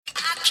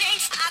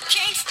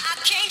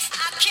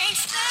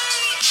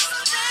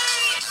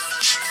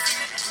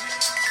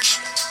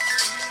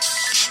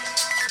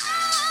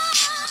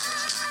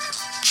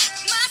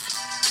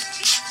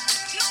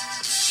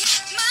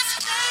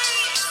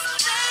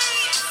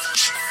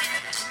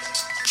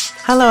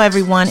Hello,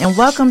 everyone, and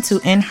welcome to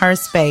In Her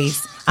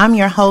Space. I'm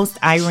your host,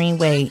 Irene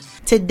Wade.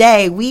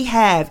 Today, we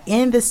have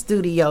in the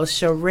studio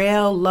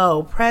Sherelle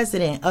Lowe,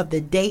 president of the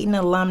Dayton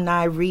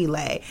Alumni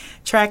Relay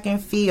track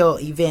and field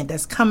event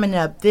that's coming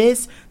up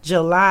this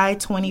July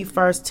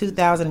 21st,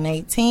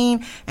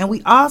 2018. And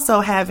we also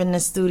have in the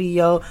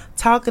studio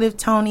Talkative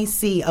Tony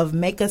C. of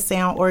Make a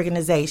Sound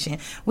Organization.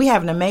 We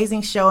have an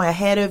amazing show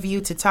ahead of you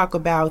to talk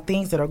about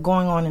things that are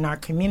going on in our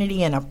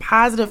community in a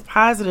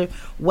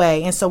positive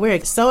way. And so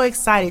we're so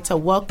excited to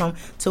welcome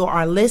to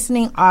our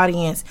listening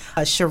audience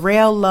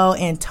Sherelle Lowe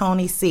and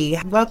Tony C.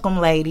 Welcome,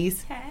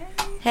 ladies.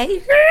 Hey,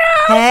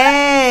 girl.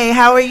 Hey,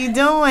 how are you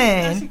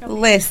doing?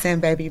 Listen,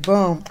 baby,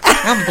 boom.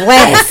 I'm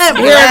blessed.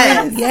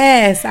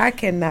 Yes, I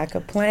cannot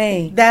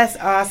complain. That's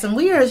awesome.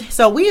 We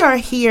are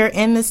here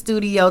in the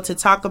studio to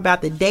talk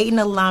about the Dayton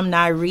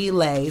Alumni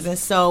Relays. And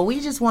so we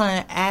just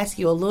want to ask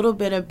you a little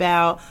bit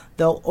about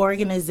the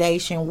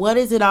organization. What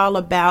is it all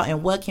about,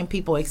 and what can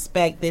people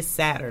expect this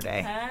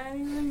Saturday? Let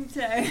me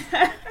tell you.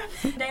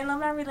 Dayton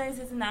Alumni Relays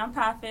is a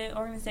nonprofit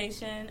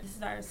organization. This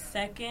is our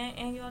second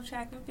annual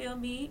track and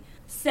field meet.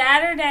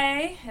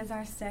 Saturday is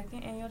our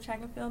second annual track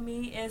and field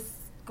meet. It's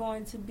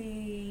going to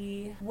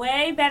be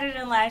way better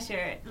than last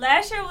year.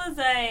 Last year was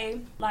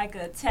a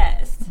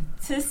test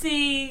to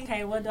see,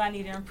 okay, what do I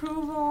need to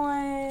improve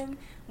on?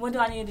 What do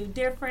I need to do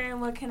different?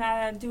 What can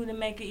I do to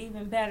make it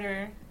even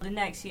better the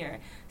next year?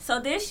 So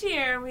this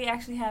year, we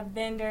actually have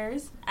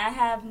vendors. I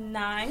have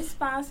 9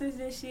 sponsors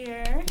this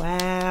year.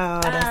 Wow,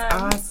 that's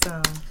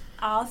awesome.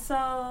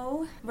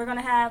 Also, we're going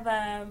to have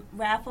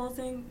raffles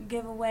and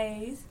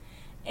giveaways.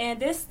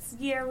 And this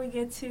year, we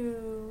get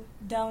to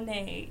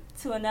donate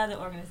to another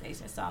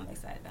organization, so I'm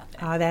excited about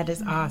that. Oh, that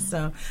is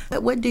awesome.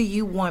 What do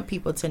you want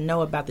people to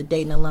know about the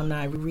Dayton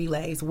Alumni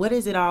Relays? What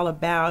is it all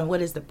about, and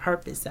what is the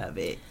purpose of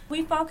it?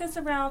 We focus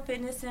around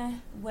fitness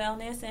and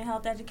wellness and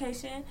health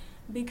education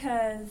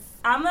because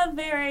I'm a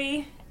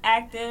very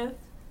active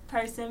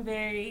person,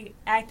 very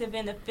active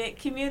in the fit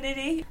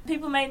community.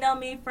 People may know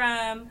me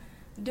from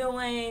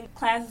doing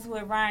classes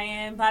with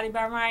Ryan, Body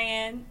by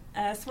Ryan,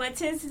 Sweat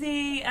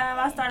Tensity.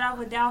 I started off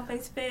with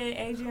Downface Fit,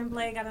 Adrienne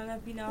Blake. I don't know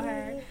if you know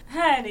her.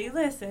 Honey,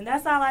 listen,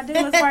 that's all I do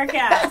is work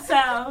out.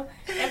 So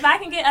if I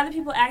can get other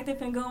people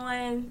active and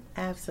going,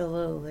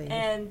 absolutely,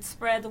 and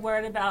spread the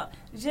word about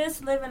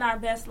just living our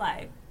best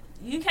life.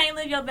 You can't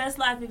live your best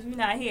life if you're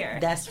not here.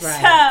 That's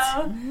right.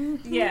 So,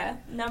 yeah,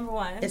 number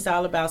one. It's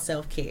all about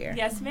self-care.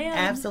 Yes, ma'am.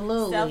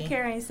 Absolutely.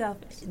 Self-care ain't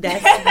selfish.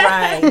 That's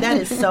right.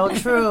 That is so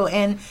true.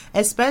 And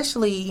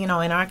especially, in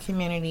our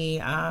community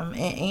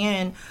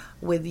and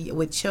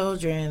with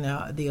children,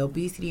 the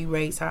obesity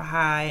rates are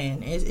high.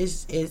 And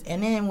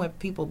and then when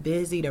people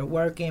busy, they're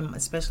working,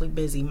 especially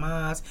busy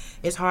moms,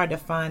 it's hard to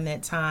find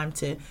that time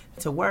to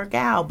work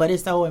out. But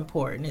it's so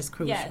important. It's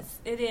crucial. Yes,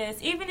 it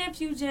is. Even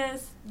if you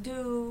just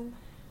do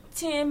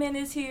 10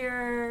 minutes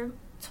here,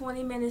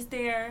 20 minutes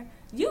there,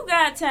 you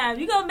got time.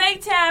 You're going to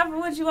make time for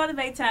what you want to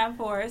make time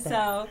for.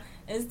 So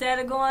instead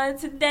of going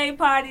to the day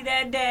party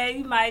that day,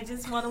 you might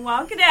just want to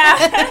walk it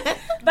out.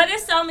 But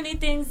there's so many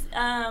things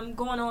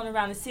going on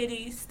around the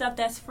city, stuff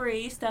that's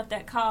free, stuff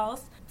that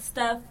costs,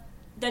 stuff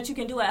that you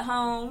can do at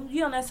home.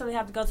 You don't necessarily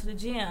have to go to the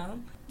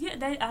gym. Yeah,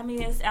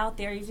 it's out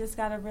there. You just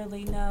got to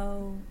really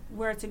know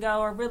where to go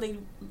or really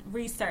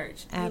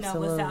research, what's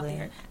out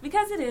there.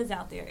 Because it is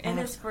out there, and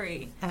it's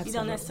free. Absolutely. You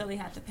don't necessarily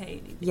have to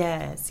pay anything.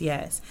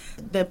 Yes.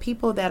 The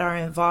people that are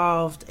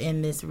involved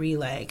in this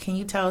relay, can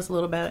you tell us a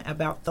little bit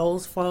about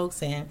those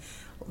folks and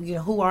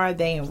who are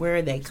they and where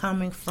are they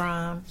coming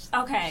from?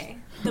 Okay.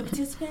 The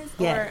participants?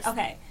 Yes.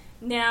 Okay.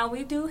 Now,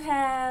 we do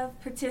have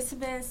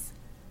participants.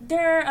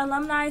 They're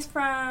alumni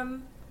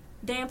from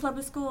Dayton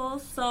Public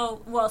Schools,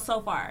 so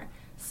far.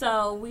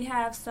 So we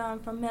have some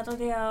from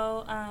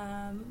Meadowdale,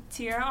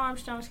 Tiara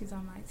Armstrong, she's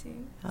on my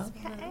team.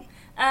 Okay.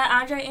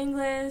 Andre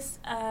Inglis,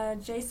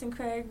 Jason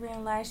Craig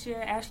ran last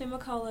year. Ashley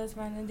McCullough is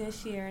running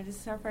this year. This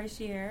is her first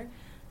year.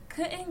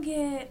 Couldn't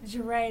get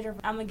Jerade.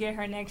 I'm going to get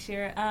her next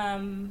year.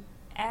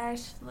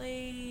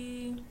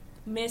 Ashley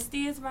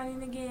Misty is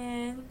running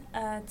again.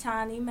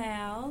 Tani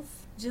Miles.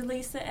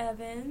 Jaleesa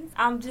Evans.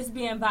 I'm just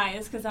being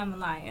biased because I'm a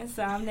Lion,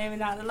 so I'm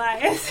naming all the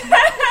Lions.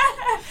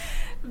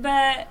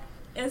 But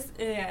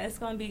it's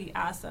going to be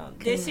awesome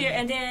this year.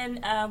 And then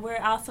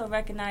we're also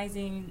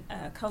recognizing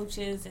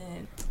coaches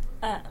and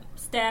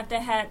staff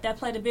that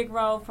played a big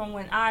role from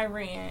when I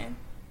ran.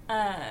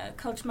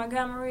 Coach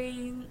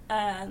Montgomery,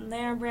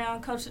 Larry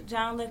Brown, Coach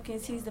John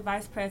Lipkins, he's the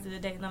vice president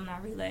of Dayton Alumni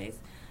Relays.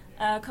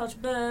 Coach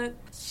Book,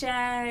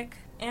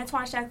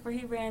 Antoine Shackford,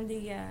 he ran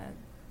the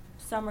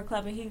summer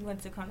club, and he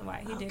went to Corner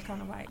White. He did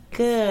Corner White.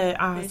 Good,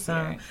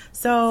 awesome.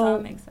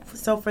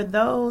 So for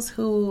those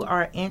who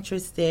are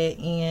interested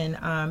in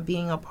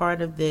being a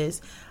part of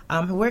this,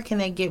 where can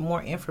they get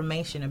more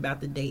information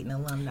about the Dayton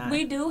Alumni?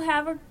 We do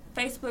have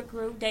Facebook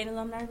group, Dayton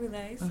Alumni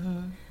Relays.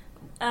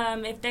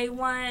 If they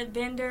want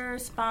vendor,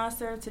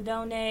 sponsor to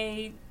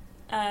donate,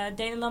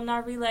 Dayton Alumni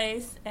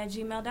Relays at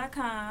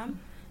gmail.com.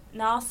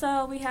 And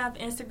also, we have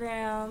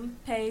Instagram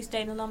page,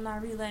 Dayton Alumni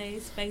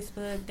Relays,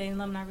 Facebook, Dayton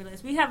Alumni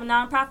Relays. We have a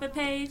nonprofit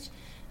page,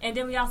 and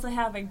then we also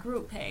have a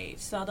group page.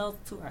 So those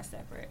two are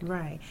separate.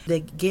 Right. The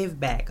give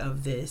back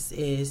of this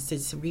is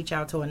to reach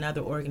out to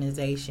another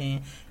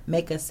organization.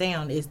 Make a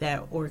Sound is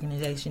that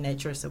organization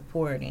that you're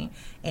supporting,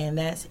 and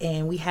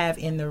we have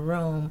in the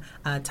room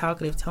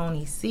Talkative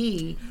Tony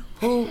C,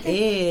 who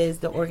is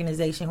the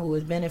organization who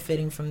is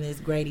benefiting from this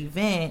great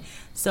event.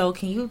 So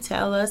can you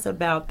tell us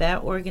about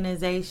that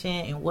organization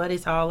and what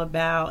it's all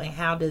about, and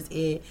how does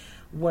it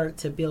work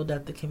to build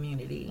up the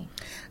community?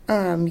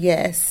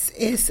 Yes,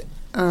 it's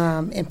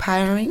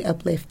empowering,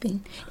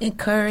 uplifting,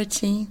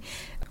 encouraging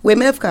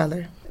women of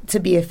color to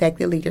be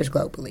effective leaders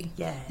globally.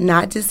 Yes.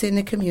 Not just in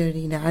the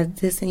community, not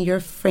just in your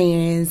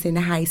friends in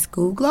high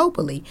school,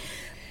 globally.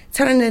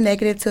 Turning the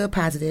negative to a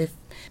positive.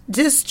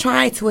 Just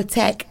trying to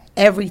attack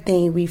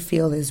everything we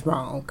feel is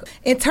wrong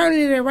and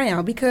turning it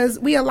around, because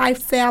we are a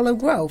lifestyle of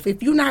growth.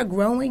 If you're not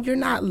growing, you're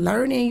not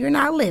learning, you're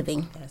not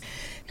living. Yes.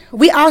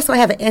 We also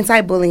have an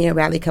anti-bullying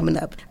rally coming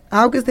up.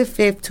 August the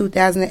 5th,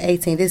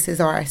 2018. This is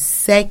our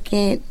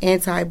second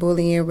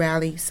anti-bullying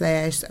rally /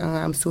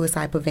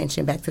 suicide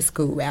prevention back to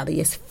school rally.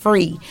 It's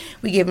free.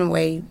 We're giving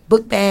away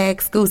book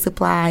bags, school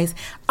supplies,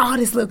 all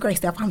this little great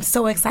stuff. I'm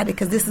so excited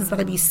because this is going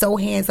to be so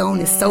hands-on.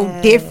 Yes. It's so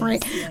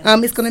different.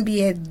 Yes. It's going to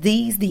be at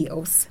These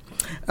Deals.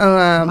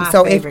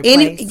 So if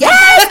any, place.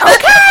 Yes,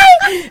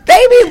 okay,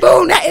 Baby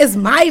Boom, that is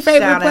my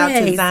favorite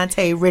place. Shout out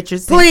to Zante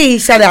Richardson.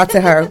 Please shout out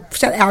to her.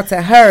 Shout out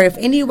to her. If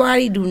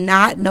anybody do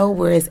not know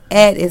where it's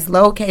at, it's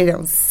located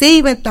on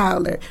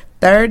Siebenthaler,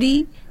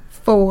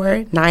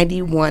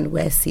 3491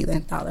 West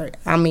Siebenthaler.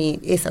 I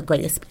mean, it's a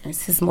great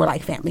experience. It's more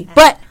like family.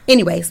 But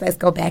anyways, let's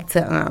go back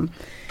to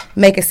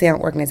Make a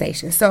Sound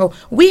organization. So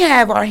we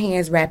have our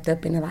hands wrapped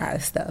up in a lot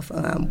of stuff.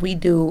 We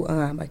do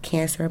a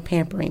cancer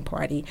pampering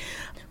party.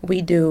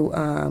 We do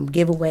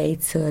giveaway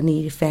to a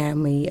needy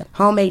family,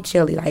 homemade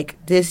chili. Like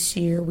this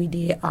year, we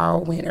did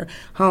all winter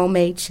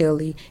homemade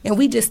chili, and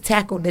we just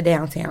tackled the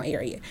downtown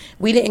area.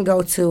 We didn't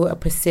go to a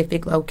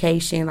specific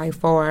location like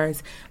far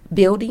as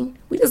building.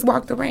 We just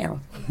walked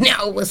around.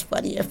 Now it was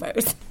funny at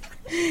first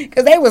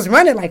because they was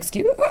running like,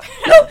 excuse me.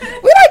 No.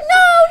 We're like,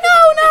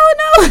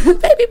 no,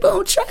 Baby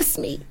Boom, trust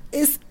me.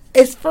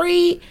 It's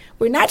free.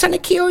 We're not trying to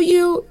kill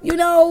you,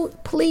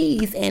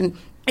 please. And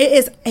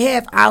it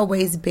have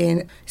always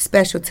been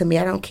special to me.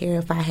 I don't care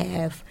if I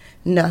have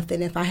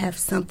nothing, if I have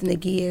something to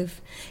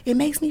give. It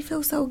makes me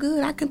feel so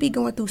good. I can be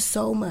going through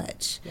so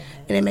much,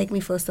 and it makes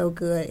me feel so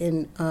good.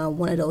 In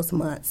one of those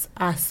months,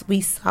 we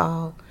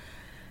saw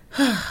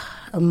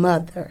a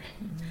mother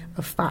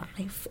of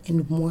 5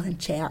 and 1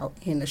 child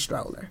in a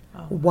stroller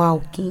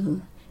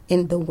walking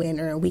in the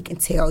winter, and we can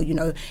tell,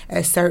 at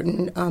a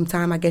certain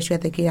time, I guess you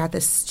have to get out the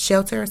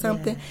shelter or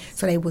something. Yes.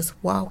 So they was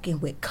walking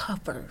with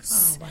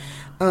covers. Oh,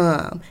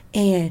 wow.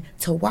 And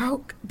to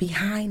walk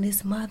behind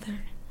this mother,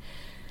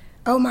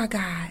 oh my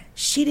God,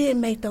 she didn't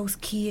make those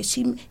kids.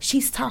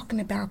 She's talking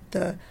about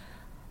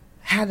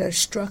how the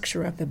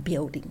structure of the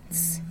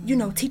buildings,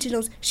 teaching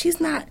those.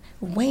 She's not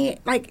weighing,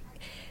 like,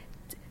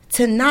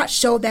 to not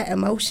show that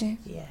emotion.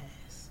 Yes.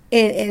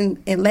 And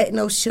letting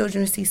those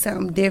children see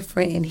something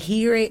different and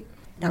hear it.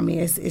 I mean,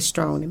 it's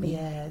strong to me.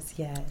 Yes.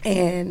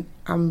 And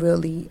I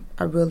really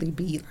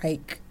be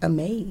like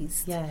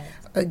amazed. Yes.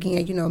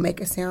 Again, Make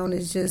a Sound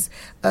is just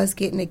us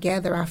getting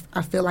together.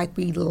 I feel like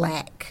we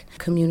lack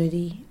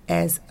community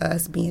as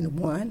us being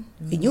one.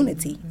 The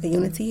unity. The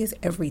unity is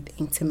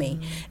everything to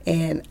me.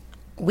 And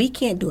we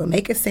can't do it.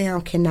 Make a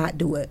Sound cannot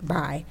do it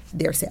by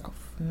theirself.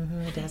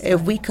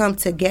 If we come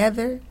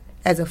together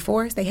as a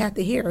force, they have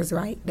to hear us,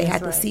 right? They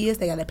have to see us.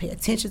 They got to pay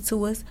attention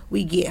to us.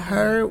 We get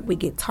heard. We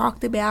get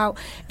talked about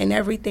and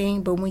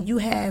everything. But when you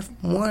have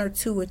 1 or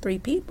 2 or 3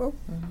 people,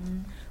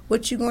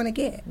 what you going to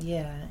get?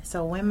 Yeah.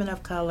 So women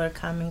of color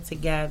coming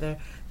together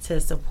to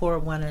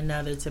support one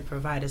another, to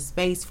provide a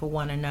space for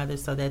one another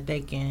so that they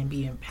can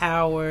be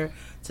empowered,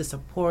 to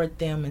support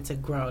them and to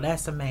grow.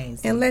 That's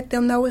amazing. And let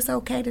them know it's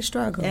okay to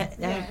struggle.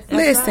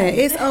 Listen,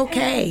 it's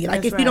okay.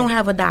 Like if you don't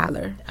have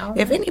 $1.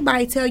 If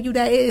anybody tell you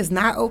that it is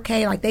not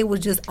okay, like they was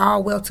just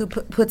all well to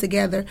put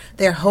together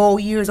their whole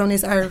years on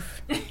this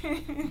earth,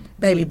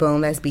 Baby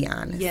Boom, let's be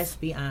honest. Yes,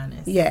 be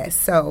honest. Yes,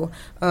 so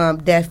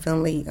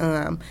definitely.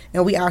 And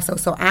we also,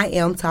 so I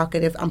am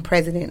Talkative. I'm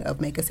president of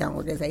Make a Sound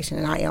organization,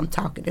 and I am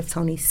Talkative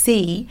Tony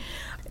C.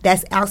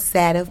 That's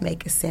outside of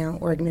Make a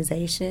Sound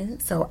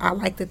organization. So I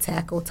like to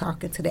tackle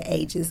talking to the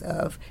ages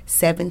of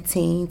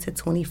 17 to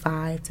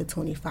 25 to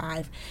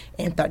 25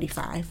 and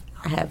 35.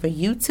 I have a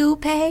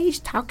YouTube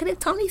page, Talkative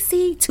Tony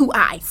C, 2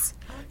 eyes.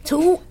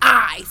 2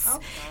 eyes.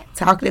 Okay.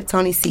 Talkative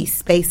Tony C,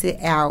 space it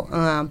out.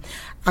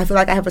 I feel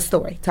like I have a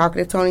story.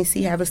 Talkative Tony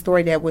C have a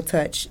story that will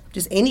touch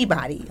just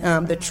anybody.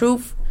 The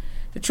truth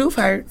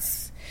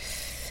hurts.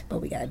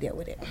 but we got to deal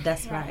with it.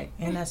 That's right.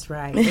 And that's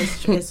right.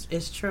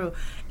 It's true.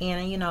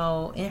 And, you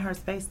know, In Her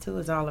Space, too,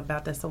 is all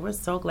about that. So we're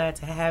so glad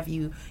to have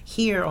you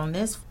here on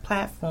this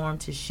platform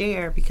to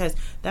share, because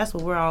that's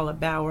what we're all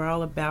about. We're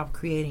all about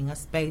creating a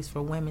space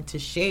for women to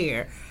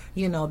share,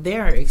 you know,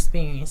 their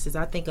experiences.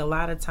 I think a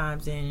lot of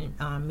times in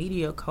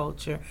media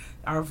culture,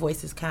 our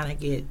voices kind of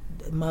get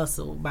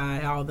muscled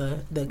by all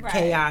the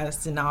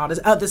chaos and all this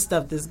other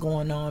stuff that's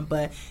going on.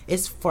 But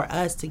it's for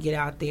us to get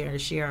out there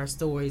and share our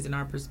stories and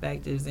our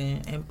perspectives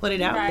and put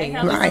it out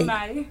there.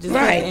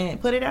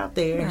 Put it out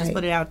there and just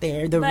put it out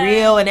there. The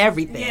real and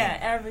everything. Yeah,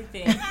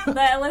 everything.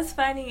 But what's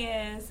funny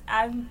is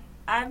I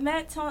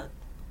met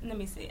let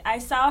me see. I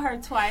saw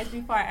her twice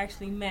before I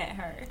actually met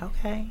her.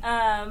 Okay.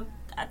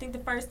 I think the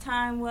first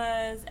time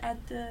was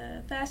at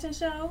the fashion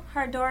show.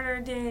 Her daughter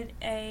did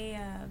a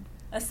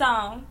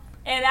song,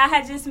 and I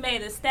had just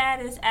made a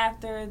status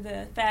after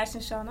the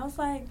fashion show, and I was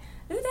like,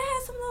 "Did they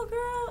have some little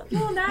girl,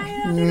 little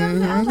Naya?" You know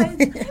what I was like,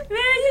 "Man,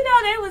 you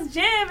know, they was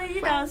jamming.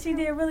 You know, she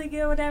did really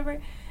good,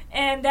 whatever."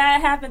 And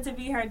that happened to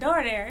be her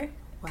daughter.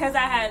 Because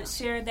I had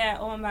shared that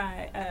on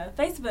my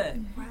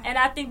Facebook, and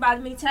I think by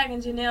me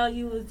tagging Janelle,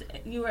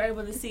 you were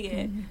able to see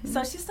it.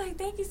 So she's like,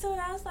 "Thank you so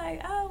much." I was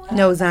like, "Oh, well."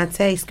 No,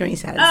 Zante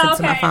screenshot it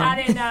to my phone. I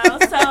didn't know.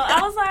 So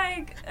I was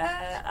like,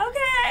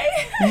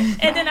 "Okay."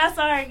 And then I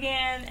saw her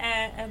again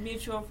at a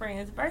mutual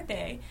friend's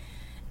birthday,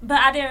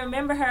 but I didn't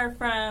remember her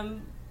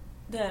from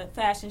the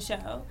fashion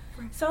show.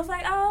 So I was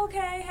like, "Oh,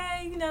 okay.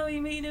 Hey, you know, you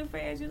meet new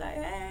friends. You're like,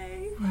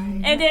 hey."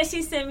 And then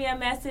she sent me a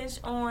message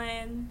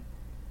on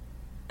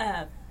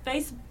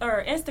Facebook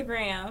or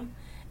Instagram,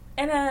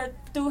 and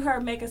through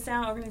her Make a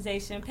Sound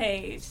organization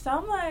page. So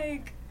I'm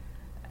like,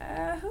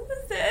 who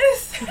is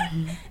this?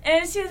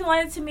 And she just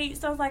wanted to meet,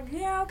 so I was like,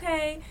 yeah,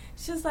 okay.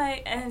 She was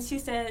like, and she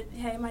said,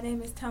 "Hey, my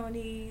name is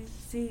Tony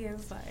Z." I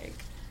was like,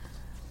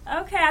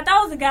 okay, I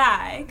thought it was a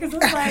guy, because I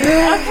was like,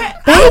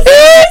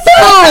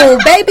 okay.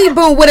 Baby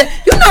boom.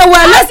 You know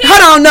what?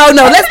 Hold on,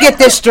 no, let's get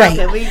this straight.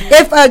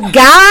 If a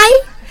guy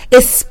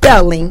is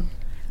spelling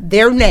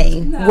their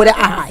name with an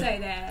I.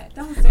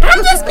 Don't say that.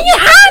 I'm just being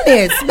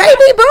honest,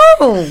 baby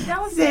boom.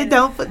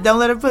 Don't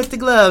let her put the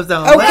gloves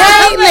on.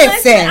 Okay,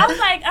 listen. I was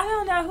like, I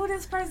don't know who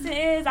this person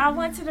is. I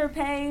went to their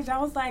page. I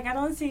was like, I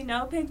don't see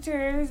no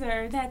pictures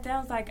or that. I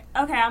was like,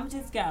 okay, I'm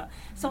just go.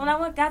 So when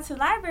I got to the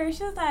library,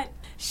 she was like,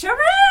 Sherelle.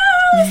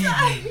 I was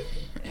like,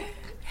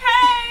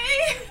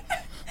 hey.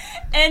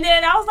 And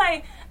then I was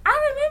like,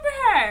 I remember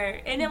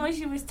her. And then when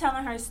she was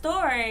telling her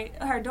story,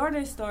 her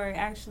daughter's story,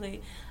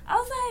 actually, I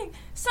was like,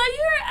 so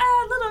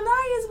you're little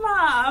Naya's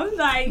mom.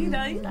 Like, you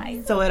know,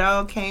 like. So it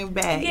all came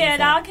back. Yeah,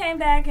 it all came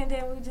back, and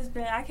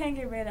then I can't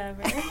get rid of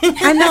her.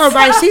 I know,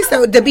 right? She's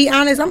to be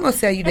honest, I'm going to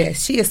tell you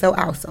this. She is so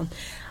awesome.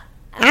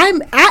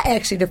 I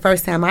actually, the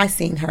first time I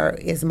seen her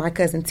is my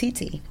cousin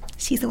TT.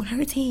 She's on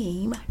her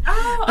team.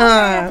 Oh, okay,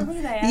 at the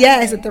relay.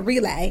 Yes, at the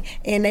relay.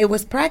 And they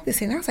was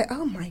practicing. I was like,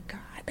 oh, my God.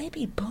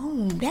 Baby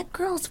boom, that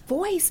girl's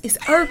voice is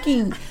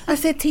irking. I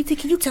said, TT,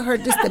 can you tell her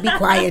just to be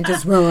quiet and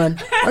just run?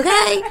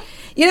 Okay?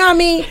 You know what I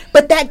mean?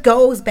 But that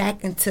goes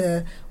back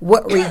into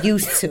what we're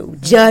used to,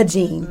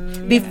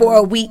 judging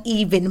before we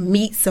even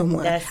meet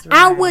someone. That's right.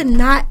 I would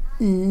not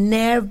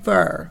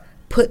never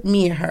put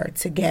me and her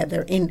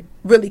together and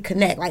really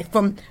connect. Like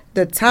from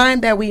the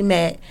time that we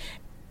met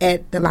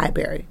at the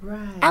library.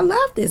 Right. I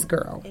love this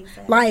girl.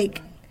 Exactly.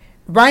 Like,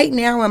 right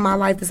now in my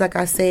life, it's like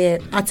I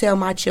said, I tell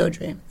my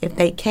children, if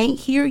they can't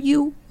hear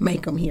you,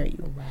 make them hear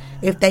you. Wow.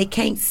 If they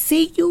can't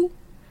see you,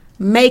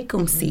 make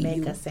them see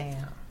you. Make a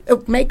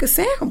sound. Make a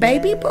sound,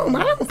 baby. Yes. Boom.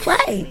 I don't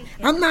play.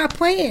 I'm not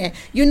playing.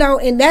 You know,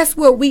 and that's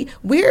what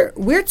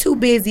we're too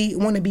busy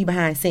want to be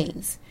behind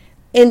scenes.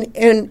 And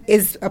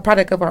it's a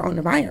product of our own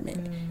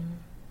environment.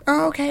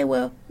 Oh, okay,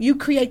 well, you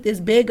create this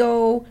big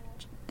old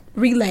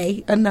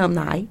relay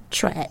alumni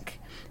track,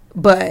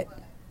 but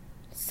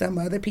some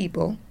other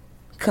people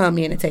come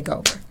in and take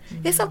over.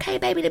 It's okay,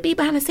 baby, to be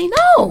behind the scene.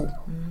 No,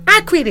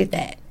 I created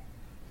that.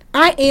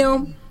 I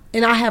am,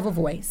 and I have a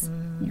voice.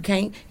 You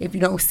can't. If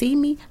you don't see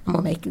me, I'm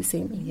gonna make you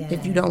see me. Yes.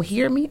 If you don't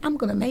hear me, I'm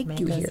gonna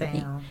make you a hear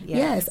sound. me.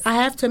 Yes. I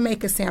have to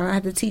make a sound. I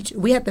have to teach.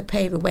 We have to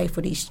pave the way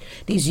for these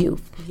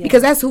youth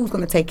because that's who's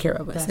gonna take care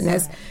of us,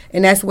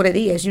 and that's what it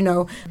is. You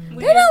know, We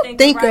they just don't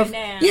think right of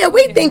now.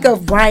 We think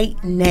of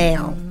right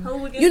now. Who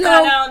we can You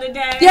start know, on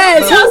today?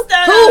 yes, Who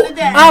on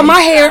today? oh,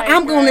 my hair, Right,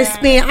 I'm going to right.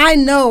 spend, I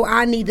know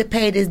I need to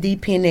pay this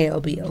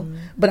DPNL bill,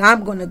 but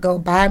I'm going to go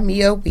buy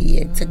me a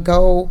wig to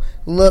go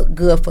look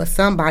good for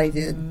somebody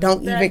that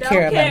don't That even don't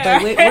care about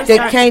care. that,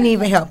 that can't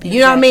even help you.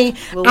 You know what I mean?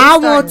 Well, we're I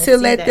starting want to to see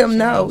let that them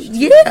know. change,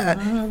 too.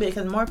 Yeah.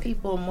 Because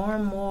more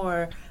and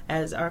more,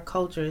 as our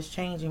culture is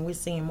changing, we're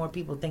seeing more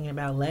people thinking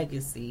about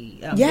legacy.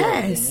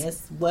 Yes. building.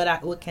 It's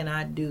what can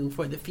I do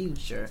for the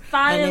future?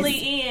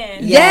 Finally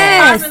in.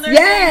 Yes, Popular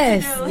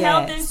yes, thing to do.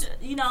 yes.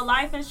 Health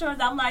life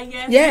insurance. I'm like,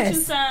 yes, Yes. get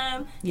you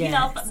some,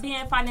 Yes.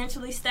 being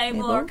financially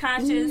stable or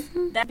conscious.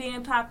 That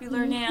being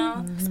popular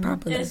now. It's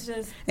popular. It's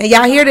just. And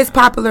y'all hear this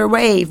popular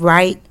wave,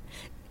 right?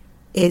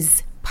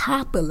 Is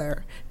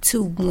popular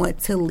to want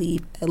to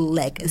leave a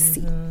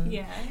legacy.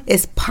 Yeah.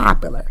 It's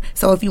popular.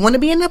 So if you want to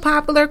be in the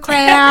popular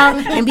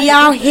crowd and be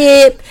all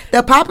hip,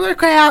 the popular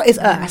crowd is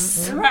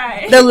us.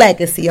 Right. The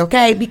legacy,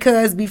 okay?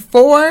 Because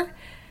before,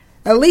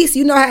 at least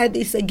you know how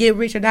they say get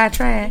rich or die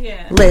trying.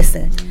 Yeah.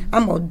 Listen,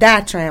 I'm going to die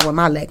trying with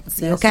my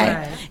legacy, That's okay?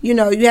 right. You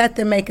know, you have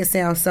to make it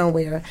sound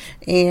somewhere.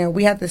 And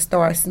we have to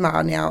start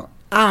small. Now,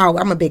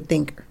 I'm a big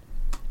thinker.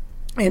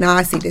 And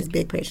I see this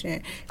big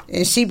picture.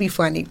 And she be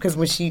funny because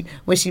when she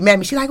met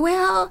me, she like,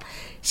 well,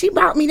 she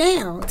brought me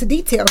down to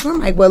details. I'm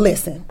like, well,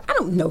 listen, I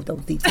don't know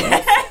those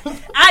details.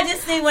 I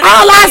just see what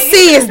All I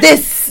see is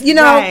this, you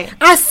know. Right.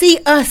 I see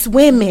us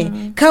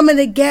women coming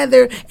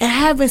together and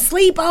having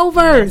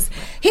sleepovers,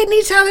 hitting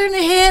each other in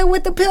the head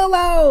with the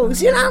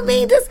pillows. You know what I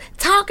mean? Just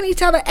talking to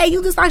each other. Hey,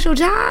 you just lost your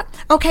job?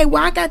 Okay,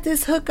 well, I got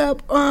this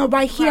hookup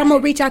right here. I'm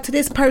gonna reach out to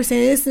this person,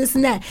 this,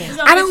 and that. We're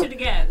gonna get you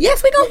together.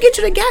 Yes, we're gonna get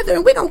you together,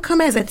 and we're gonna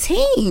come as a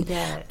team.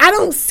 Yes. I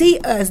don't see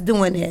us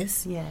doing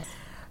this. Yes.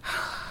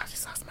 I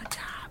just lost my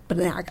job, but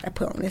then I gotta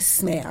put on this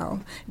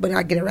smile. But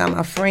I get around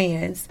my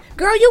friends.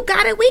 Girl, you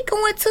got it. We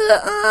going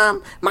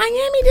to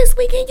Miami this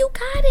weekend. You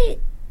got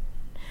it.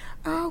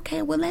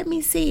 Okay, well, let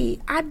me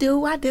see. I do.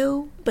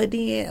 But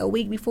then a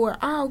week before,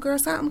 oh, girl,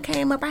 something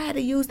came up. I had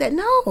to use that.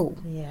 No.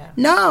 Yeah.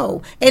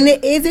 No. And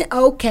it isn't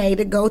okay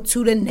to go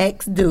to the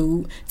next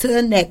dude, to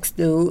the next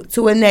dude,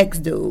 to a next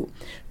dude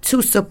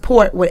to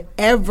support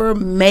whatever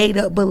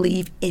made-up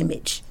believe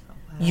image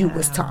you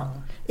was taught.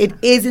 It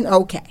isn't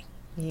okay.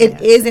 Yeah.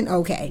 It isn't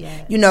okay.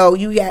 Yeah. You know,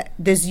 you got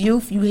this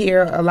youth, you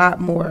hear a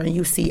lot more, and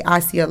I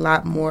see a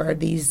lot more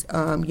of these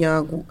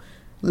young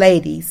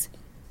ladies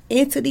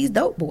into these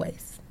dope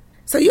boys.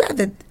 So you have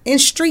to, in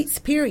streets,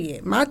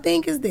 period. My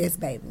thing is this,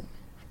 baby.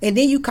 And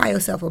then you call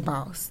yourself a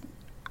boss.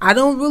 I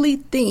don't really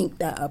think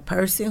that a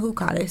person who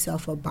calls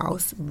herself a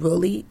boss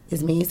really,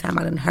 as many times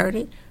I done heard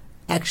it,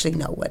 actually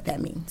know what that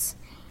means.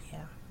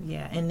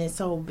 Yeah, and then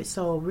so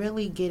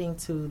really getting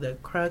to the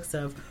crux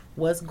of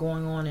what's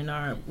going on in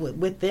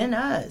within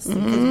us,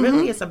 because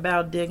really it's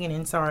about digging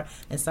inside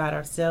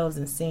ourselves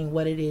and seeing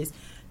what it is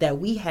that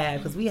we have,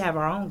 because we have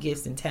our own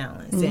gifts and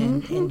talents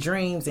and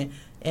dreams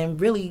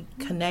and really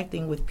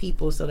connecting with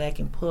people so that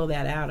can pull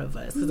that out of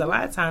us. Because a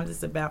lot of times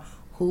it's about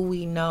who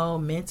we know,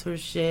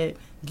 mentorship,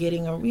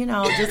 getting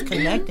just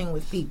connecting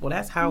with people.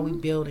 That's how we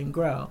build and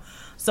grow.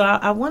 So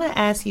I want to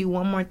ask you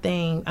one more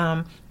thing,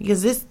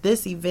 because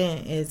this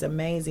event is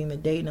amazing, the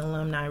Dayton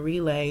Alumni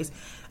Relays,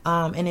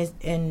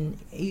 and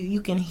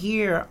you can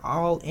hear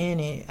all in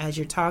it as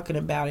you're talking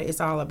about it. It's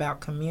all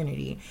about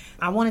community.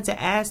 I wanted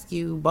to ask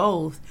you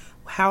both,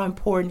 how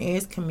important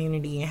is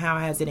community and how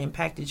has it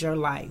impacted your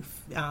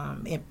life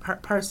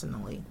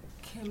personally?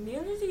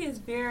 Community is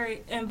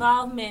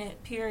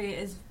involvement,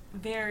 period, is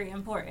very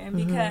important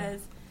because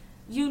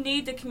you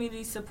need the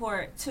community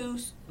support to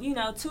be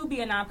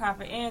a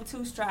nonprofit and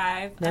to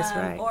strive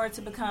or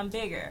to become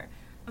bigger.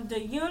 The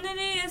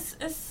unity is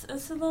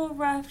a little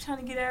rough trying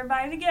to get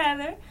everybody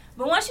together,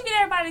 but once you get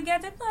everybody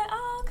together, it's like,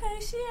 oh,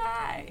 okay, she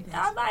alright.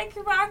 I like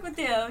to rock with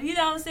them. You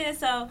know what I'm saying?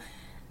 So,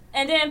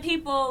 and then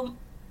people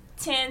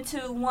tend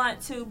to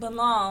want to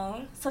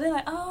belong, so they're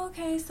like, oh,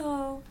 okay,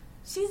 so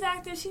she's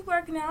active, she's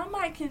working out, I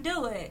might can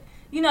do it.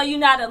 You're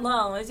not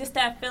alone. It's just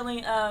that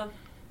feeling of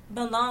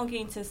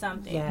belonging to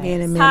something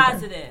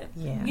positive.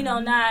 Yeah.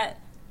 Not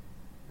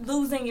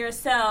losing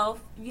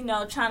yourself,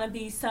 trying to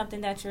be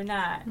something that you're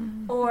not,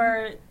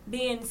 or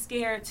being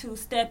scared to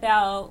step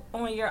out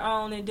on your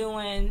own and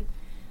doing,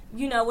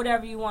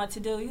 whatever you want to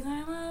do. You're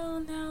like,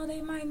 well, no,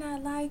 they might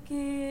not like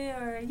it,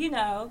 or,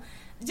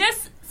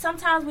 just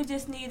sometimes we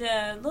just need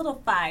a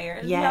little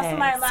fire. Yes.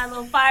 Somebody light a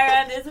little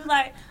fire on this. It's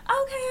like, okay,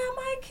 I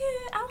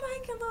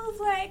might can lose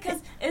weight,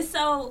 because it's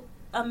so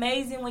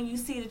amazing when you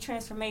see the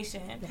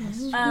transformation.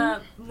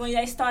 When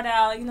they start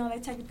out, they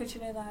take a picture,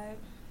 they're like,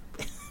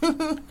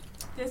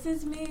 this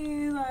is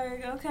me,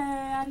 like, okay,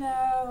 I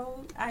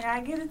know, I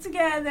gotta get it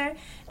together.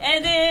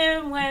 And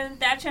then when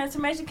that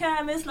transformation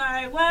comes, it's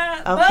like,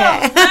 what?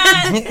 Okay.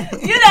 Boom,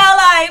 what?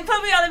 Like,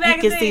 put me on the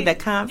back. You can see the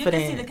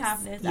confidence. You can see the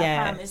confidence. Yes.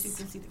 I promise you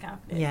can see the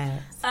confidence.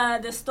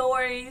 Yes. The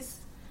stories,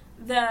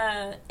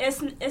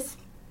 it's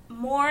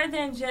more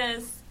than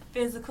just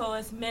physical,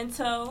 it's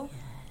mental.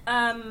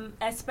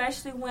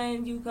 Especially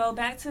when you go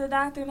back to the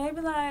doctor and they be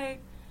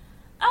like,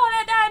 oh,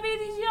 that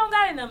diabetes, you don't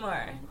got it no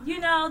more.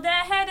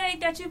 That headache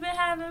that you've been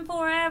having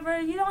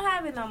forever, you don't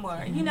have it no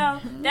more.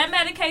 That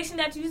medication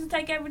that you used to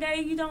take every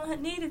day, you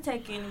don't need to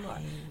take anymore.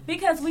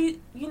 Because we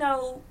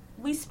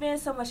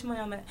spend so much money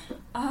on it.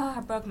 Oh,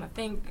 I broke my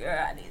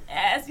finger, I need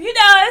ass.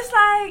 It's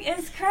like,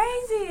 it's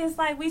crazy. It's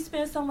like we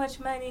spend so much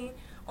money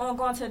on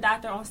going to the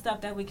doctor on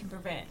stuff that we can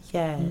prevent.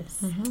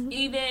 Yes.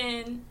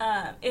 Even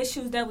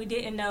issues that we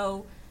didn't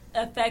know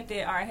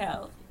affected our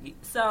health.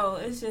 So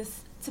it's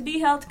just to be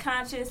health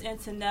conscious and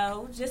to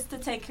know just to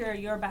take care of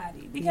your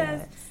body,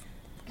 because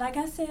like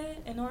I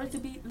said, in order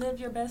to live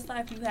your best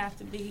life, you have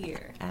to be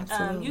here.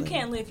 Absolutely. You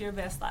can't live your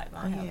best life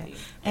unhealthy.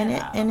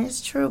 And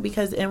it's true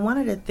because, and one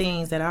of the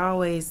things that I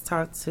always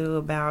talk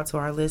to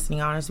our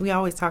listening audience, we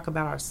always talk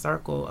about our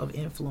circle of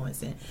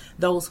influence and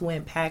those who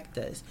impact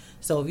us.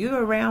 So if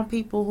you're around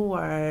people who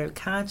are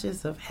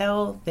conscious of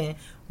health and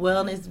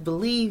wellness,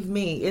 believe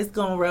me, it's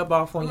gonna rub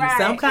off on you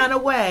some kind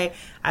of way.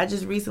 I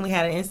just recently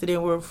had an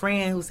incident with a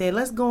friend who said,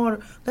 let's go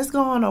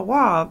on a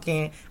walk,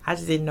 and I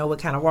just didn't know what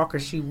kind of walker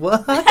she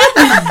was.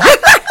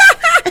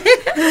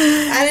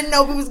 I didn't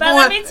know if it was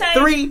going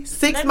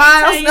 3-6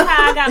 miles.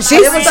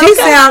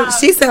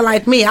 She sound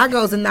like me. I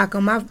goes and knock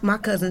on my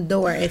cousin's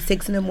door at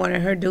 6 a.m.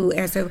 Her dude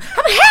answer,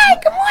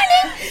 hey, good morning.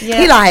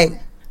 Yeah. He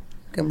like,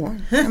 good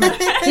morning. Like,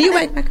 can you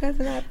wake my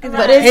cousin up?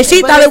 And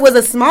she thought it was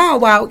a small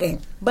walk.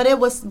 But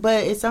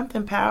it's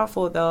something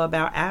powerful though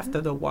about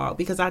after the walk,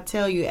 because I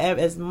tell you,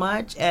 as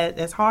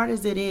hard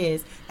as it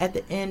is, at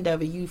the end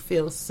of it, you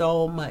feel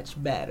so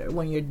much better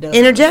when you're done.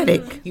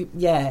 Energetic. You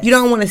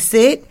don't want to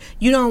sit.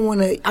 You don't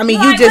want to. I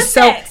mean, you just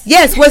so next?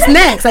 Yes. What's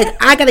next? Like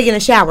I gotta get in the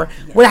shower.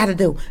 Yeah. What I have to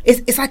do?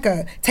 It's like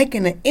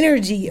taking an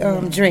energy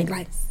drink.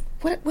 Like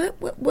what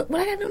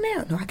I gotta do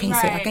now? No, I can't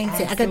sit. I can't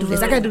sit. I gotta do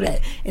this. I gotta do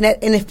that. And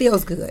it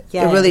feels good.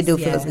 Yes, it really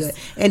feels good.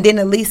 And then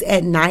at least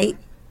at night,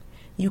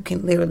 you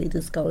can literally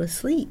just go to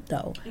sleep,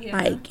 though. Yeah.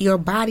 Like, your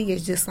body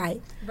is just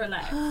like...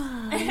 relax.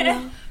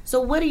 So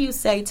what do you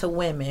say to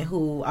women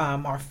who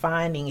are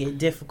finding it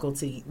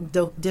difficult?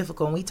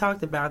 And we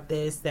talked about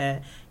this,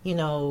 that,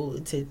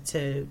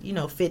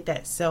 to fit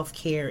that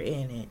self-care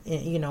in it,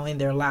 in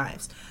their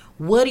lives.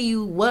 What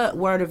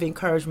word of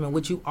encouragement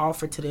would you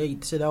offer to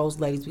those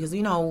ladies? Because,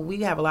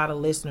 we have a lot of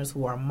listeners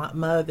who are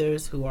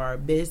mothers, who are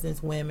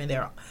business women,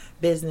 they're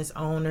business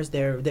owners,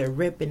 they're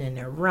ripping and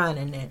they're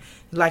running. And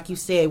like you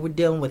said, we're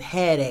dealing with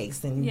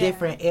headaches and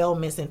different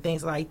ailments and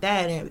things like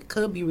that. And it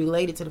could be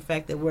related to the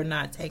fact that we're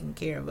not taking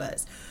care of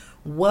us.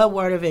 What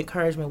word of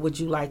encouragement would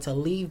you like to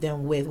leave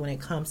them with when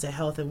it comes to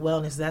health and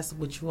wellness? That's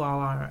what you all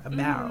are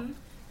about.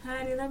 Mm-hmm.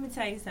 Honey, let me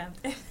tell you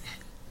something.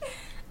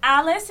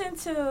 I listen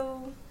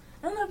to...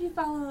 I don't know if you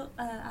follow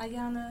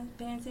Ayana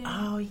Banton.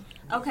 Oh, yeah.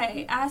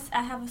 Okay, I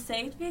have a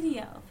saved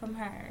video from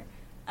her,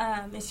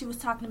 and she was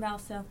talking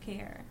about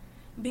self-care.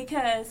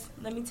 Because,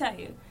 let me tell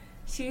you,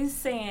 she's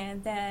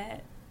saying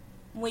that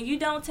when you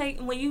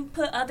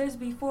put others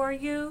before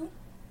you,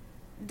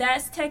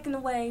 that's taken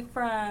away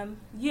from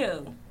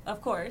you,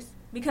 of course.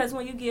 Because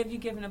when you give, you're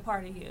giving a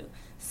part of you.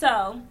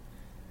 So,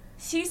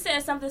 she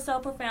said something so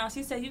profound.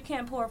 She said, you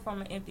can't pour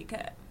from an empty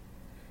cup.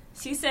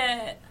 She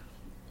said...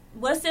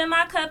 what's in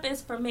my cup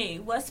is for me.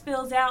 What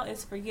spills out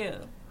is for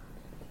you.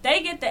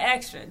 They get the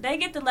extra. They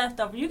get the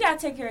leftover. You got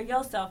to take care of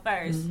yourself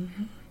first.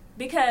 Mm-hmm.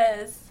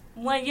 Because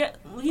when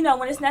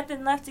when it's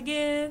nothing left to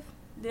give,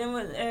 then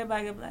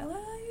everybody will be like,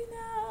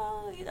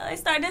 well, they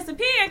start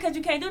disappearing because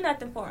you can't do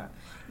nothing for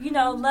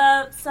them.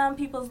 Love, some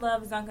people's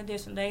love is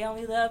unconditional. They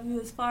only love you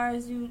as far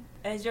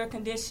as your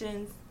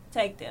conditions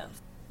take them.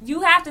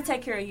 You have to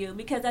take care of you,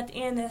 because at the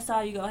end, that's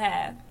all you gonna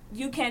have.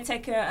 You can't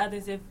take care of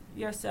others if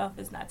yourself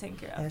is not taken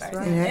care of first.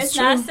 Right. It's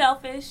true. Not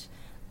selfish.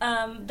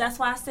 That's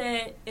why I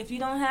said if you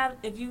don't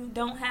have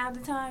the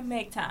time,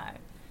 make time.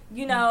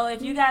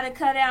 If you got to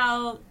cut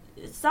out,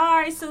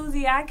 sorry,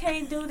 Susie, I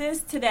can't do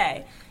this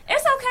today.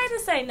 It's okay to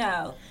say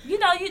no.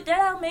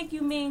 That'll make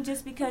you mean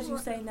just because you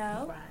say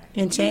no. Right.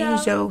 And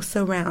change your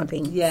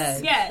surroundings.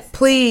 Yes.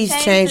 Please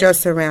change your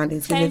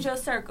surroundings. Change your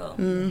circle.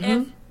 Mm-hmm.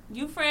 If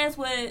you friends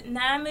with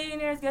 9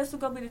 millionaires, guess who's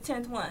going to be the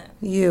 10th one?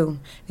 You.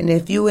 And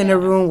if you in a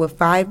room with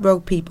 5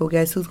 broke people,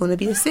 guess who's going to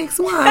be the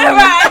 6th one?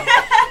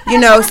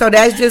 Right. So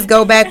that's just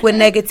go back with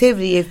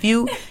negativity.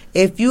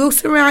 If you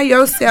surround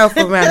yourself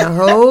around a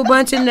whole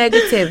bunch of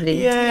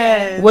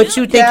negativity, what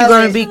you think you're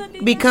going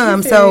to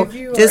become. So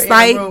just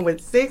like... in a room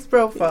with 6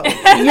 broke folks.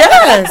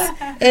 Yes.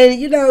 And,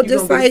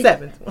 just like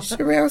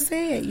Sherelle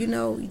said,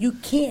 you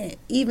can't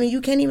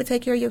even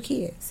take care of your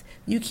kids.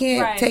 You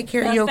can't take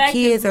care of your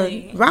kids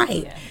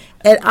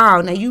at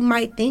all. Now, you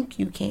might think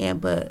you can,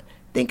 but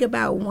think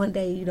about one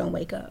day you don't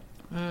wake up.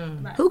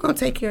 Right. Who's going to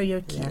take care of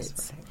your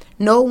kids? Right.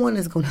 No one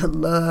is going to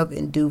love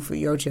and do for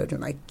your children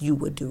like you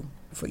would do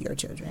for your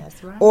children.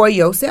 That's right. Or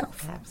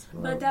yourself.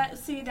 Absolutely. But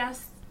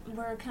that's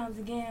where it comes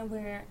again,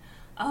 where,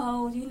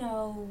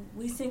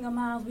 we single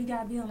moms, we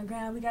got to be on the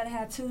ground, we got to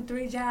have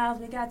 2-3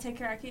 jobs, we got to take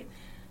care of our kids.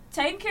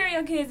 Taking care of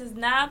your kids is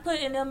not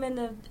putting them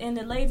in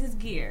the latest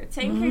gear.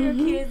 Taking care of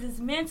your kids is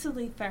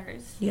mentally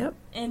first. Yep.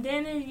 And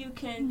then you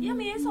can,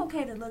 it's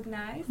okay to look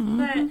nice,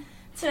 but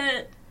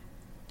to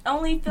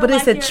only feel but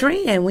like it's a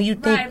trend when you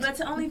think. Right, but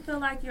to only feel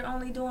like you're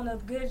only doing a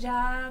good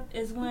job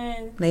is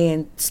when they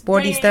in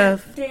sporty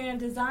stuff. They're in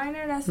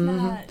designer. That's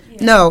not.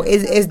 Yeah. No,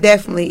 it's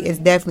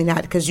definitely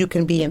not, because you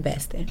can be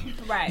investing.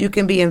 Right. You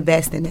can be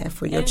investing that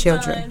for your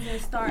children.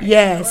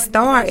 Yes,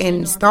 start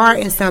in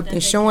something.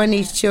 Showing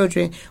these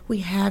children we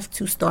have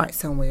to start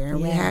somewhere,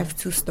 and we have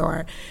to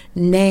start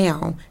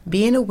now.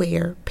 Being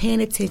aware, paying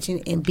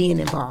attention, and being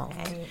involved.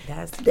 Hey,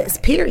 that's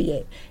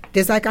period.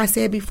 Just like I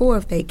said before,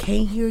 if they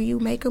can't hear you,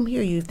 make them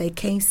hear you. If they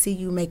can't see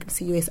you, make them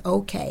see you. It's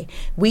okay.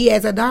 We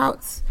as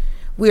adults,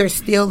 we're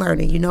still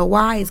learning. You know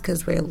why? It's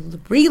because we're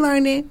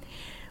relearning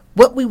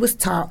what we was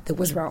taught that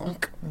was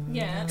wrong.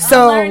 Yeah.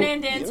 So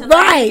Learning then to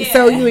right. learn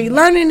So again. you're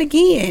learning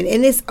again,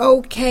 and it's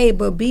okay.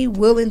 But be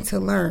willing to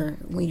learn.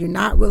 When you're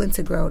not willing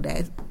to grow,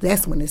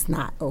 that's when it's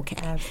not okay.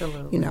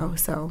 Absolutely. You know.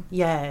 So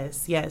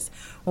Yes.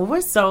 Well, we're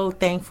so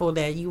thankful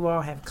that you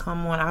all have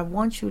come on. I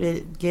want you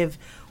to give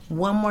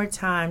one more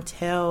time,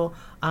 tell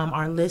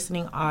our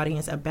listening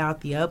audience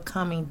about the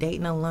upcoming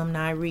Dayton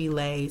Alumni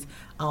Relays.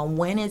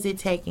 When is it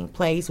taking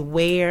place?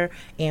 Where?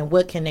 And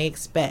what can they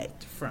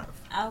expect from?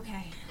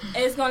 Okay.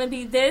 It's going to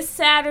be this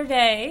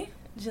Saturday,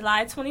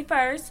 July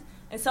 21st.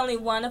 It's only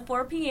 1 to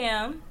 4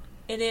 p.m.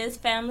 It is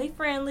family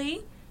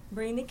friendly.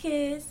 Bring the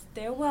kids.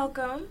 They're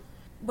welcome.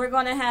 We're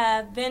going to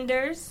have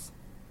vendors.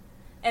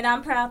 And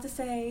I'm proud to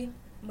say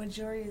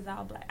majority is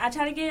all black. I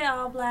try to get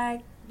all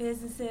black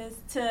businesses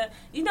to,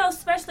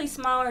 especially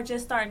smaller,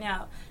 just starting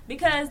out.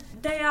 Because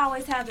they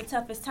always have the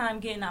toughest time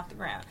getting off the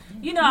ground.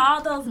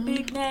 All those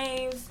big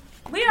names.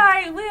 We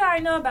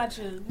already know about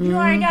you. You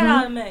already got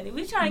all the money.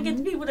 We trying to get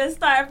the people that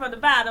start from the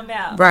bottom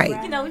out. Right.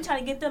 We trying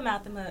to get them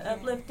out the mud,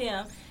 uplift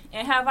them,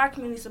 and have our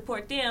community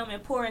support them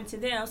and pour into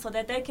them so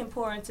that they can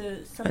pour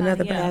into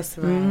somebody else. That's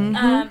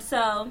right.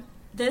 So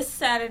this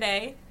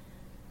Saturday,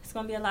 it's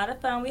going to be a lot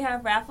of fun. We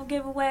have raffle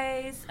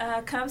giveaways.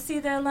 Come see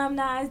the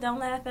alumni. Don't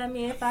laugh at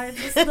me if I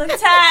just look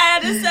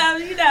tired or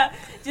something.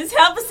 Just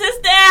help a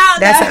sister out.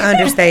 that's an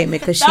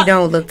understatement because she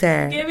don't look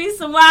tired. Give me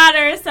some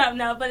water or something.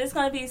 No, but it's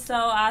going to be so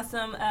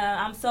awesome.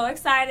 I'm so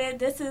excited.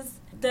 This is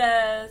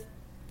the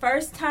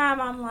first time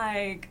I'm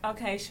like,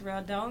 okay,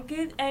 Sherelle, don't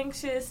get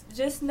anxious.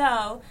 Just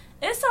know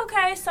it's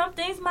okay. Some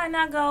things might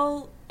not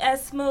go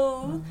as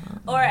smooth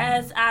or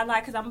as I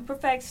like, because I'm a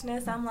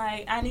perfectionist. I'm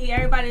like, I need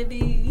everybody to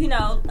be,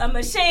 a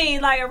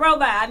machine, like a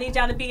robot. I need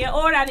y'all to be in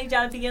order. I need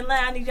y'all to be in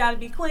line. I need y'all to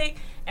be quick.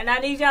 And I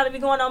need y'all to be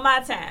going on my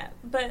time.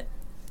 But,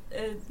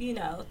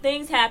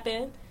 things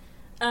happen.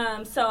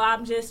 So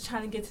I'm just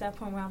trying to get to that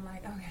point where I'm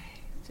like, okay,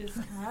 just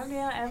calm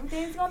down.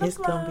 Everything's going to flow. It's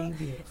going to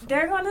be beautiful.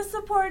 They're going to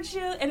support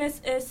you. And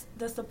it's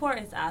the support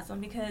is awesome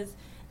because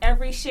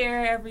every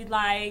share, every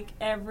like,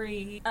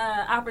 every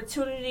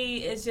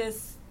opportunity is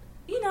just,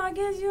 it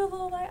gives you a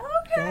little like,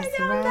 okay, That's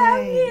y'all right.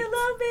 love me a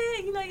little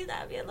bit. You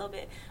love me a little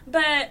bit.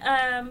 But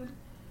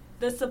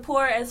the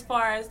support as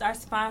far as our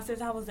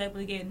sponsors, I was able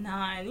to get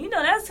 9.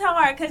 That's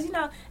hard because,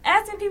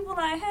 asking people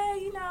like,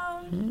 hey,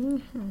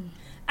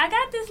 I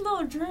got this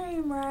little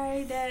dream,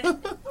 right, that,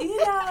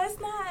 it's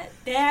not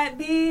that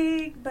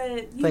big,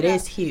 but,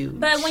 it's huge.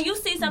 But when you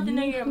see something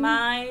in your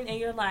mind and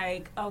you're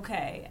like,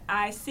 okay,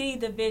 I see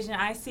the vision,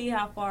 I see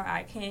how far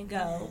I can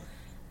go,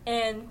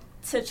 and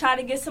to try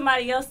to get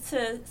somebody else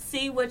to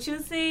see what you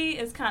see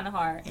is kind of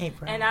hard.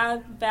 And I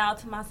vowed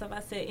to myself,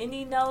 I said,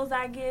 any no's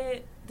I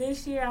get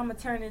this year, I'm going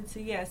to turn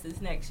into yeses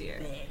next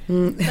year.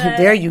 But,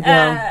 there you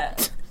go.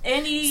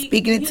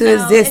 Speaking into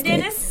existence.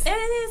 And then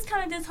it is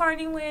kind of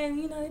disheartening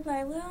when, they're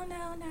like, well,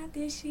 no, not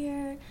this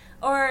year.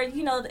 Or,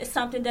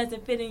 something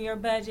doesn't fit in your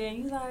budget.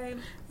 And you're like...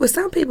 Well,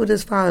 some people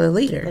just follow the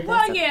leader.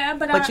 But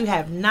you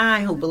have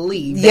 9 who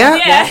believe. Yeah,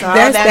 that's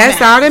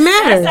all that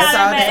matters. That's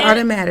all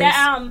that matters.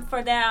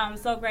 For that, I'm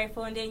so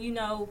grateful. And then,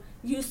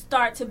 you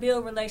start to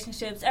build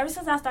relationships. Ever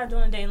since I started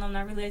doing the Dayton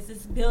Alumni Relays,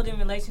 just building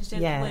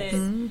relationships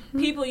with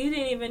people you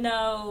didn't even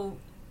know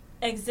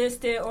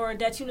existed or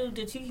that you knew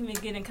that you can even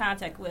get in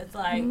contact with.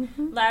 Like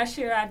last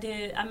year I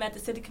met the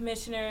city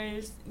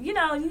commissioners. You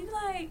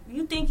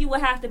think you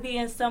would have to be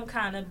in some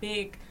kind of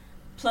big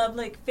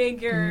public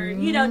figure,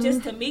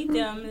 just to meet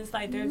them. It's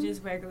like they're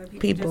just regular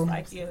people. Just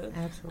like you.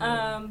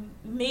 Absolutely.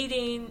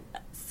 Meeting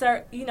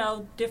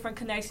different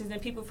connections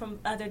and people from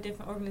other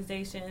different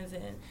organizations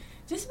and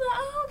just be like,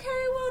 oh,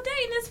 okay, well,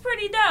 Dayton is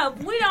pretty dope.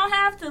 We don't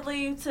have to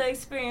leave to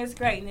experience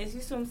greatness. You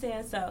see what I'm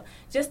saying? So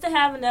just to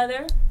have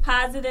another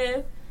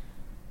positive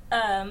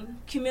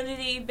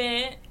community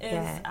event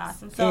is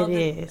awesome. So it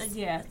is.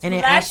 Yeah. And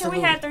last year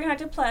we had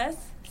 300 plus.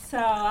 So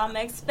I'm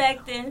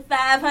expecting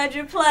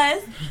 500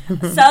 plus.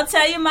 So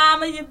tell your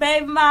mama, your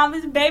baby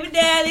mamas, your baby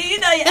daddy, your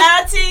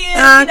auntie,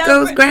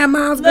 uncles,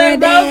 grandmas,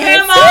 granddads.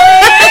 Tell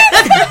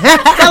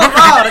them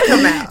all to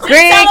come out.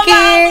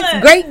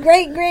 Grandkids, great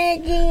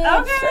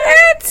grandkids. Okay.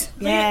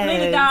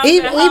 Yes.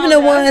 Even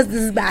the ones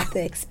that's about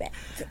to expect.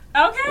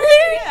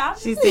 Okay.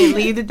 She said,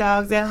 leave the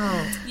dogs at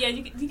home. Yeah,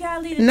 you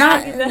gotta leave the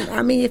dogs at home.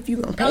 I mean, if you're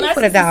gonna pay Unless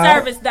for the it's a dog,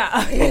 service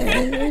dog.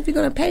 if you're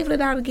gonna pay for the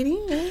dog to get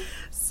in,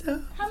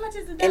 So how much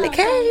is the dog? in the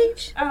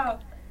cage, Oh,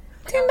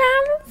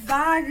 $10.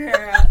 bye,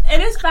 girl.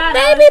 It is $5.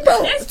 Baby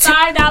boo. It's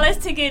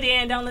 $5 to get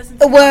in. Don't listen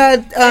to me. Well,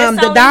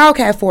 the dog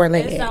had 4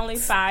 legs. It's only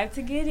 $5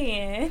 to get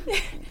in.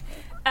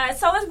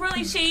 So it's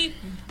really cheap.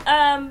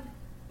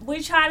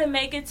 We try to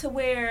make it to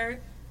where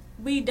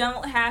we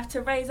don't have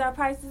to raise our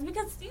prices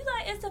because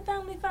it's a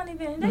family fun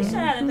event. They should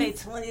have to pay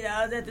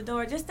 $20 at the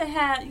door just to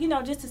have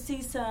just to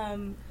see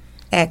some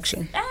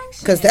action.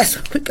 Because that's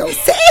what we're gonna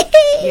say.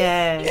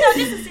 yeah, just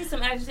to see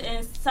some action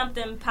and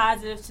something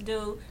positive to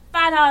do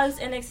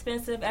 $5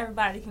 inexpensive.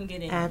 Everybody can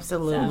get in.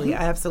 Absolutely,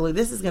 absolutely.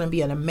 This is going to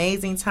be an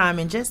amazing time.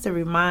 And just to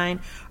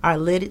remind our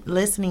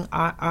listening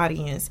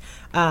audience,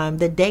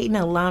 the Dayton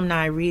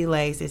Alumni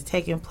Relays is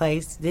taking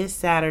place this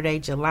Saturday,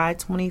 July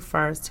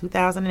 21st,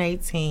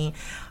 2018.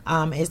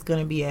 It's going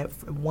to be at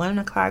 1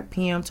 o'clock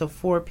p.m. to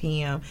 4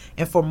 p.m.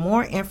 And for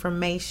more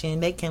information,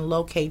 they can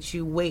locate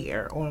you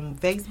where? On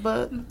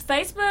Facebook?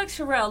 Facebook,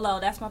 Sherelle Lowe.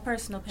 That's my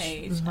personal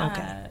page.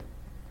 Okay.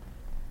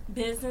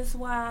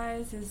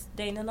 Business-wise, is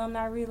Dayton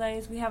Alumni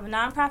Relays. We have a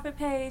nonprofit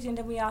page, and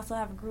then we also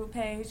have a group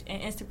page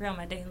and Instagram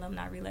at Dayton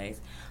Alumni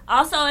Relays.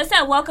 Also, it's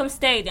at Welcome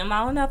Stadium.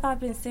 I don't know if I've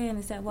been saying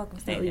it's at Welcome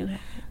Stadium.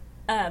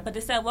 But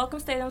it's at Welcome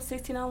Stadium,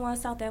 1601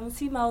 South Edmund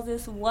T.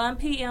 Moses, 1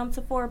 p.m.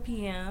 to 4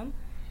 p.m.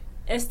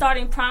 It's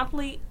starting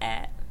promptly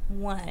at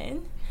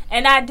 1.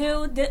 And I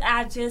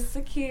just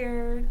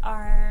secured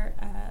our...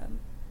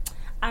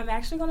 I'm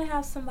actually going to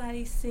have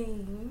somebody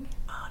sing.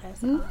 Oh, that's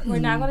awesome. We're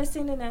not going to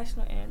sing the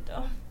national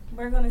anthem.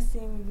 We're going to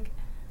sing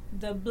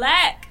the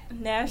Black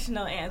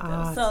national anthem.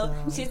 Awesome. So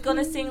she's going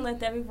to sing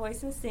Lift Every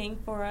Voice and Sing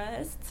for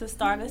us to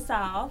start us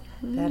off.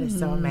 That is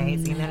so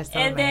amazing. That is so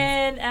and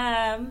amazing.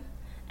 then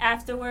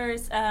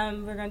afterwards,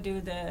 we're going to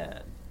do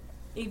the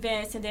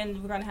events, and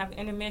then we're going to have an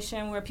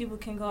intermission where people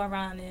can go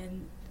around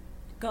and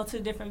go to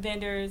different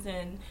vendors,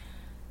 and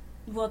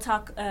we'll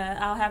talk.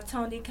 I'll have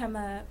Tony come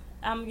up.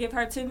 I'm going to give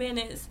her 2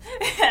 minutes.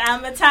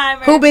 I'm a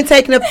timer. Who been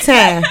taking up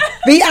time?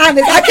 Be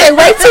honest. I can't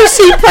wait till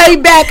she play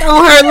back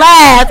on her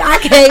live. I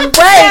can't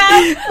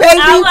wait. Baby,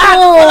 I'll have to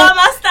pull out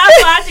my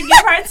stopwatch and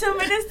give her 2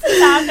 minutes to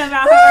talk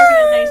about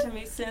her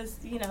organization, since,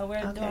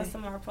 we're doing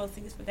some of our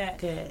proceeds for that.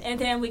 Good. And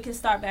then we can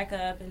start back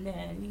up and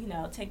then,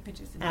 take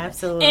pictures. And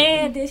Absolutely.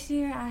 And this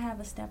year I have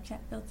a Snapchat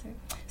filter.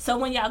 So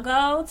when y'all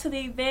go to the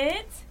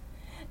event,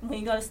 when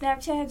you go to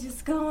Snapchat,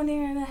 just go on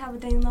there and I have a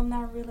Dayton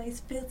Alumni Relays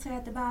filter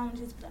at the bottom.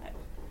 Just be like,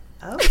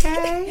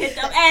 okay. hit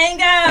them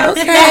angles.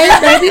 Okay,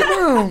 baby,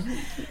 boom.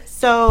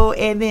 So,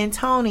 and then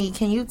Tony,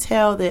 can you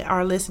tell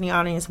our listening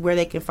audience where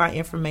they can find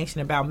information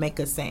about Make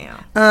a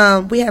Sound?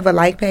 We have a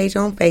like page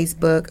on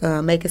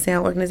Facebook, Make a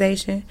Sound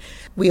Organization.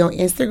 We on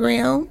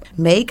Instagram,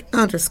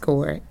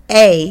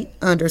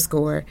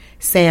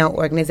 Make_A_Sound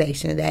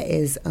Organization. That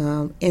is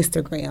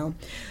Instagram.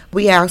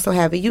 We also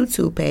have a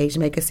YouTube page,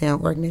 Make a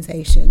Sound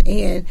Organization.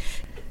 And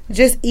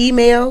just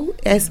email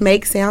us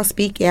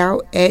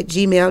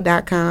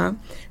makesoundspeakout@gmail.com.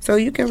 So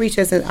you can reach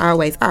us in our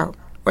ways out.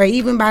 Or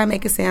even by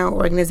Make a Sound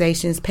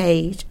Organization's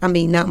number,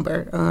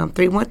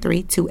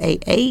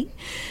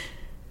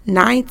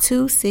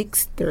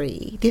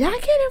 313-288-9263. Did I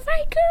get it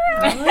right,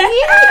 girl? Oh,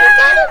 You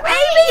got it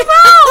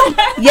right,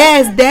 Lebo.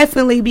 Yes,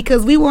 definitely,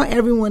 because we want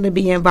everyone to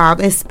be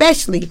involved,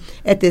 especially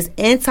at this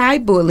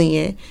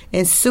anti-bullying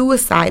and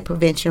suicide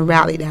prevention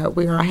rally that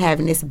we are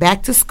having. This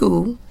back to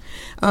school.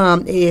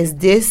 Is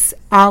this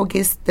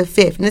August the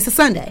 5th, and it's a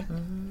Sunday.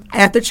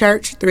 After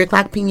church, 3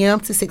 o'clock p.m.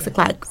 to 6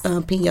 o'clock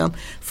p.m.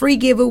 Free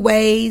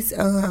giveaways,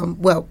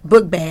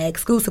 book bags,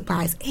 school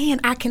supplies,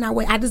 and I cannot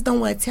wait. I just don't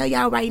want to tell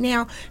y'all right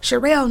now.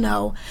 Sherelle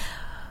know,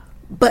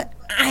 but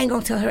I ain't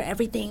going to tell her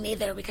everything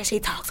either because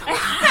she talks a lot.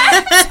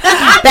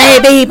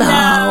 Baby,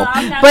 No,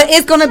 but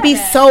it's going to be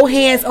so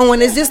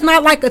hands-on. It's just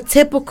not like a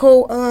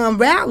typical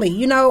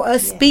rally,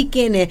 us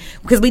speaking. And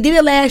because we did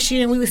it last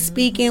year and we were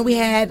speaking, we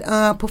had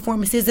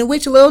performances in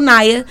which Lil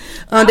Naya,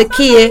 the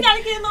kid.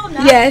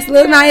 Yes,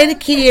 Lil Naya, the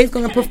kid, is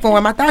going to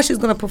perform. I thought she was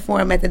going to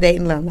perform at the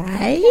Dayton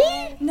Alumni.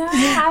 No,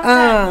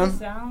 I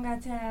don't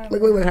got time.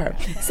 Look with her.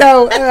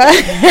 So,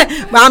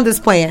 but I'm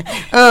just playing.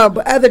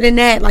 But other than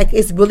that,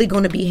 it's really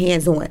going to be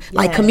hands-on.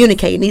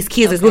 Communicating. These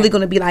kids is really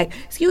going to be like,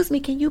 excuse me,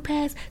 can you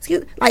pass?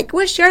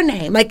 What's your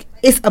name?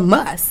 It's a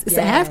must. It's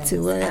a have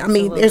to.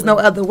 There's no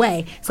other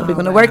way. So we're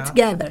going to work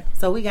together.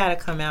 So we got to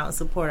come out and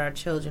support our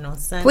children on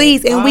Sunday.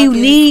 Please, and we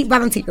need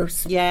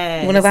volunteers.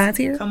 Yes. You want to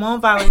volunteer? Come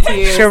on,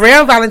 volunteers.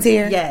 Sherelle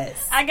volunteer.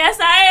 Yes. I guess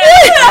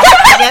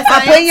I am.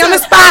 I'm putting you on the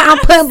spot. I'm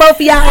putting both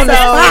of y'all on the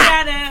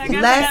spot.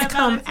 Let's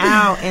come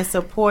out and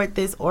support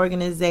this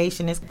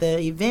organization. The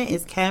event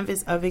is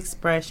Canvas of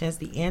Expressions,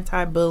 the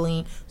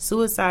anti-bullying,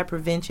 suicide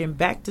prevention,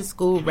 back to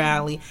school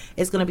rally.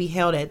 It's going to be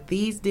held at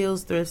These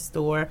Deals Thrift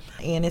Store,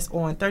 and it's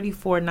on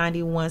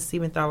 3491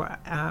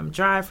 Siebenthaler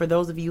Drive. For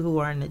those of you who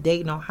are in the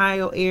Dayton,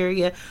 Ohio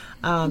area,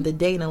 the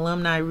Dayton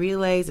Alumni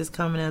Relays is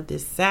coming up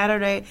this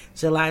Saturday,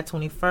 July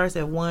 21st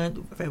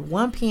at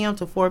 1 p.m.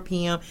 to 4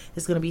 p.m.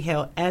 It's going to be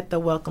held at the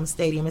Welcome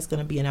Stadium. It's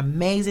going to be an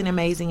amazing,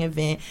 amazing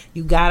event.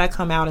 You got to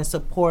come out and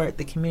support.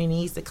 The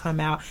community needs to come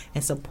out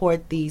and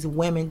support these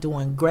women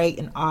doing great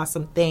and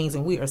awesome things.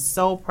 And we are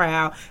so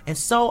proud and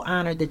so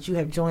honored that you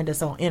have joined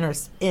us on In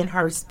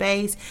Her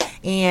Space.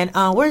 And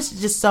we're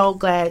just so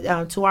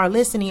glad to our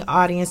listening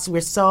audience.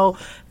 We're so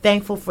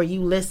thankful for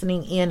you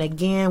listening in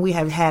again. We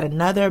have had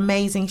another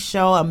amazing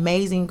show,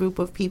 amazing group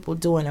of people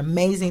doing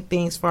amazing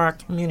things for our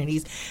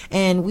communities.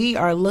 And we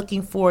are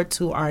looking forward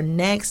to our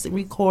next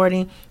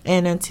recording.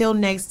 And until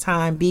next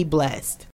time, be blessed.